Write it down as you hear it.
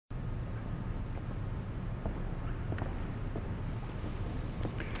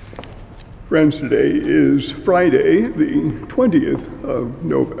Friends, today is Friday, the 20th of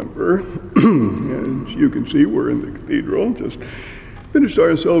November. As you can see, we're in the cathedral, just finished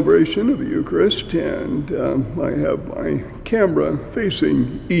our celebration of the Eucharist, and I have my camera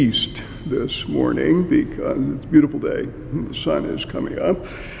facing east this morning because it's a beautiful day and the sun is coming up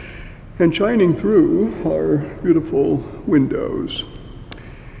and shining through our beautiful windows.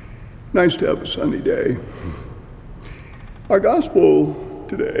 Nice to have a sunny day. Our gospel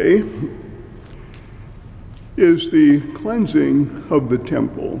today is the cleansing of the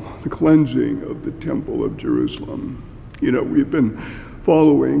temple of Jerusalem. You know, we've been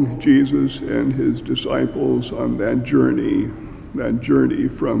following Jesus and his disciples on that journey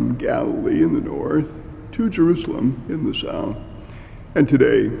from Galilee in the north to Jerusalem in the south. And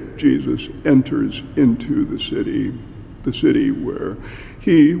today, Jesus enters into the city where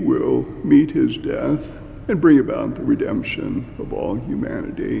he will meet his death and bring about the redemption of all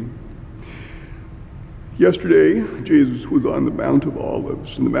humanity. Yesterday, Jesus was on the Mount of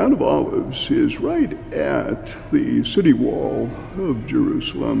Olives, and the Mount of Olives is right at the city wall of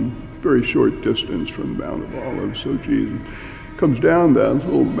Jerusalem, very short distance from the Mount of Olives. So Jesus comes down that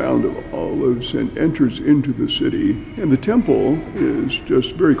little Mount of Olives and enters into the city, and the temple is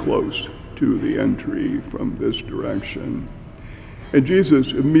just very close to the entry from this direction. And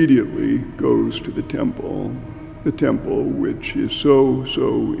Jesus immediately goes to the temple which is so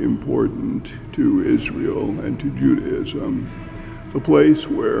important to Israel and to Judaism, the place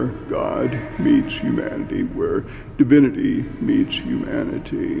where God meets humanity, where divinity meets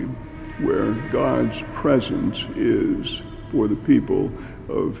humanity, where God's presence is for the people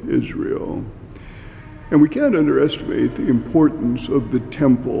of Israel. And we can't underestimate the importance of the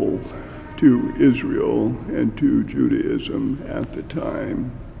temple to Israel and to Judaism at the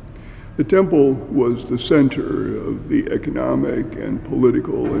time. The temple was the center of the economic and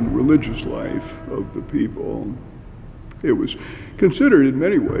political and religious life of the people. It was considered in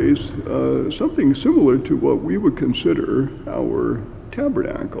many ways something similar to what we would consider our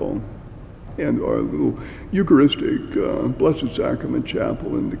tabernacle and our little Eucharistic Blessed Sacrament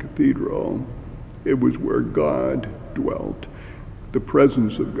Chapel in the cathedral. It was where God dwelt. The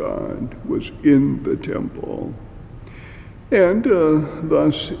presence of God was in the temple. And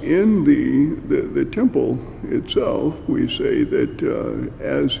thus, in the temple itself, we say that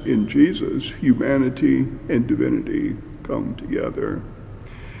as in Jesus, humanity and divinity come together.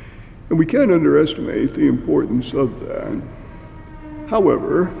 And we can't underestimate the importance of that.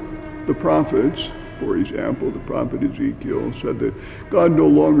 However, the prophets, for example, the prophet Ezekiel said that God no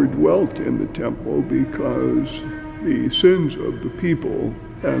longer dwelt in the temple because the sins of the people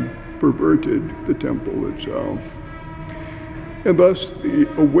have perverted the temple itself. And thus,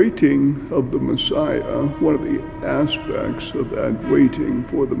 the awaiting of the Messiah, one of the aspects of that waiting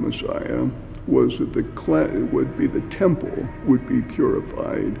for the Messiah, was that the temple would be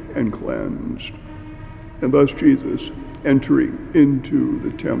purified and cleansed. And thus Jesus entering into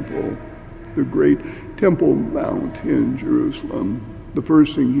the temple, the great Temple Mount in Jerusalem, the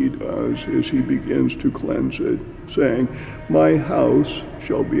first thing he does is he begins to cleanse it, saying, "My house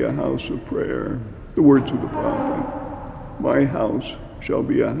shall be a house of prayer." The words of the prophet. My house shall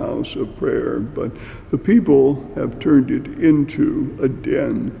be a house of prayer, but the people have turned it into a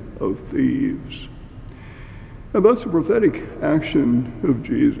den of thieves. And thus the prophetic action of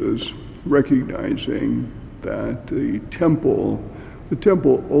Jesus, recognizing that the temple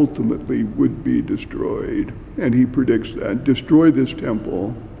ultimately would be destroyed, and he predicts that, destroy this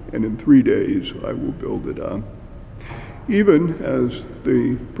temple, and in 3 days I will build it up. Even as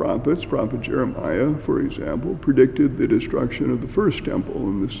the prophets, Prophet Jeremiah, for example, predicted the destruction of the first temple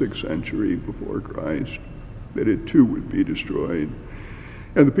in the 6th century before Christ, that it too would be destroyed.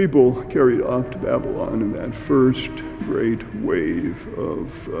 And the people carried off to Babylon in that first great wave of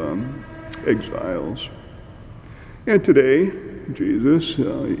exiles. And today, Jesus,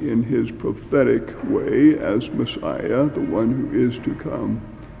 in his prophetic way as Messiah, the one who is to come,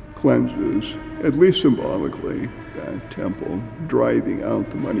 cleanses, at least symbolically, that temple, driving out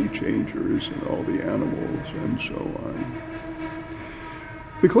the money changers and all the animals and so on.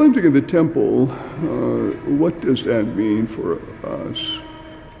 The cleansing of the temple, what does that mean for us?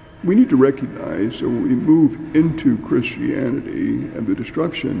 We need to recognize that when we move into Christianity and the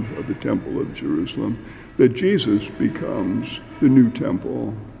destruction of the temple of Jerusalem, that Jesus becomes the new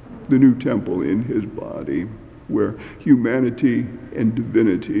temple in his body, where humanity and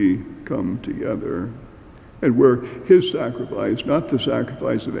divinity come together, and where his sacrifice, not the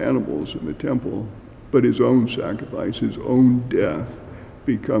sacrifice of animals in the temple, but his own sacrifice, his own death,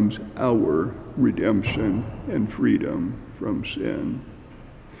 becomes our redemption and freedom from sin.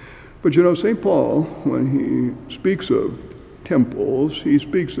 But you know, St. Paul, when he speaks of temples, he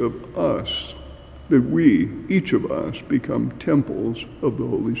speaks of us, that we, each of us, become temples of the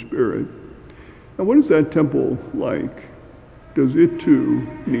Holy Spirit. And what is that temple like? Does it too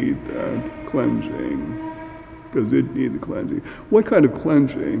need that cleansing? Does it need the cleansing? What kind of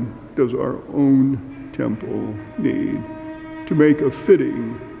cleansing does our own temple need to make a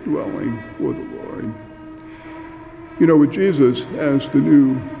fitting dwelling for the Lord? You know, with Jesus as the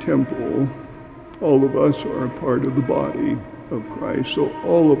new temple, all of us are a part of the body of Christ. So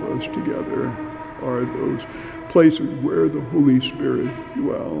all of us together are those places where the Holy Spirit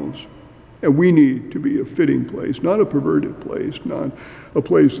dwells. And we need to be a fitting place, not a perverted place, not a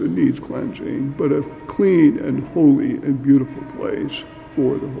place that needs cleansing, but a clean and holy and beautiful place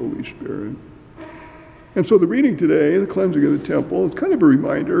for the Holy Spirit. And so the reading today, the cleansing of the temple, is kind of a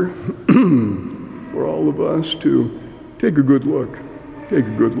reminder for all of us to take a good look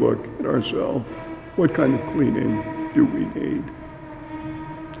at ourselves. What kind of cleaning do we need?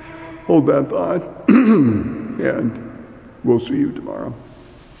 Hold that thought, and we'll see you tomorrow.